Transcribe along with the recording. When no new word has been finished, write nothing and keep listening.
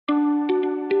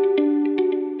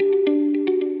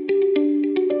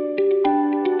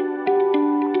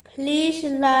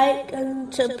like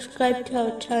and subscribe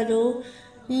to our channel.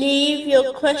 Leave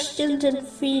your questions and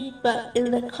feedback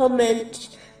in the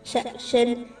comments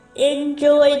section.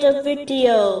 Enjoy the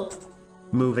video.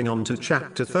 Moving on to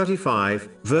chapter 35,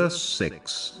 verse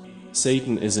 6.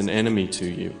 Satan is an enemy to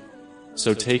you,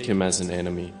 so take him as an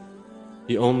enemy.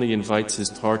 He only invites his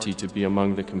party to be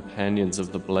among the companions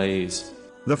of the blaze.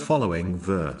 The following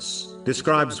verse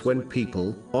describes when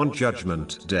people, on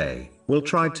Judgment Day, will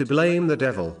try to blame the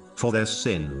devil for their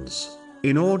sins,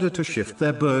 in order to shift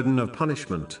their burden of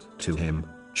punishment to him.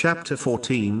 Chapter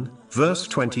 14, verse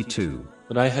 22.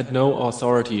 But I had no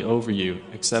authority over you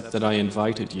except that I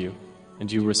invited you,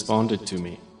 and you responded to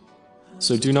me.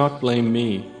 So do not blame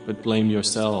me, but blame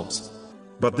yourselves.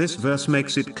 But this verse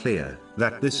makes it clear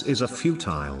that this is a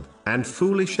futile and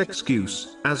foolish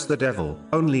excuse, as the devil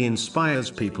only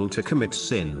inspires people to commit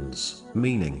sins,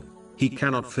 meaning he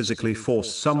cannot physically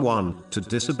force someone to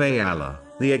disobey Allah,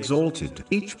 the Exalted.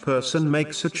 Each person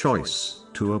makes a choice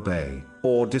to obey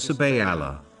or disobey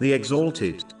Allah, the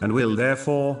Exalted, and will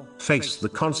therefore face the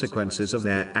consequences of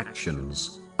their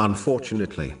actions.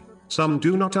 Unfortunately, some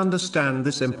do not understand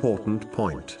this important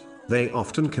point. They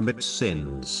often commit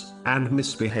sins and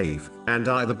misbehave, and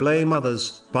either blame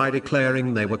others by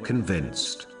declaring they were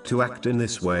convinced to act in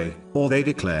this way, or they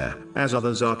declare, as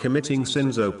others are committing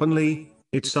sins openly,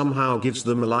 it somehow gives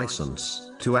them a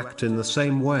license to act in the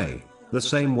same way. The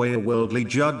same way a worldly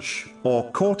judge or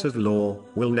court of law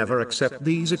will never accept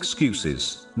these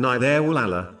excuses, neither will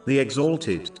Allah, the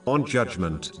Exalted, on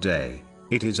Judgment Day.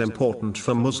 It is important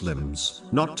for Muslims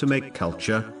not to make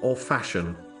culture or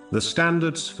fashion the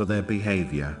standards for their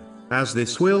behavior, as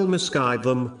this will misguide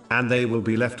them, and they will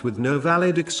be left with no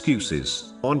valid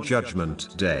excuses on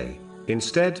Judgment Day.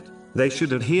 Instead, they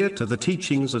should adhere to the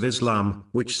teachings of Islam,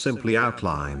 which simply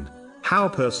outline how a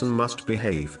person must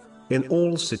behave in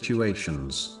all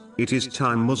situations. It is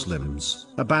time Muslims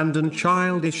abandon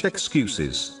childish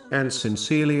excuses and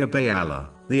sincerely obey Allah,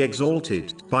 the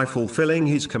Exalted, by fulfilling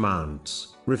His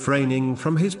commands, refraining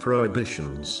from His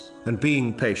prohibitions, and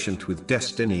being patient with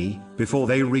destiny, before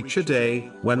they reach a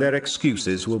day when their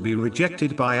excuses will be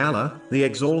rejected by Allah, the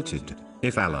Exalted.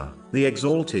 If Allah, the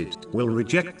Exalted, will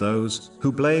reject those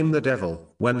who blame the devil,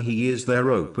 when he is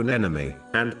their open enemy,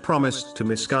 and promised to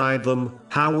misguide them,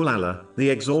 how will Allah, the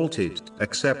Exalted,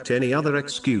 accept any other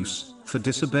excuse for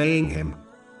disobeying him?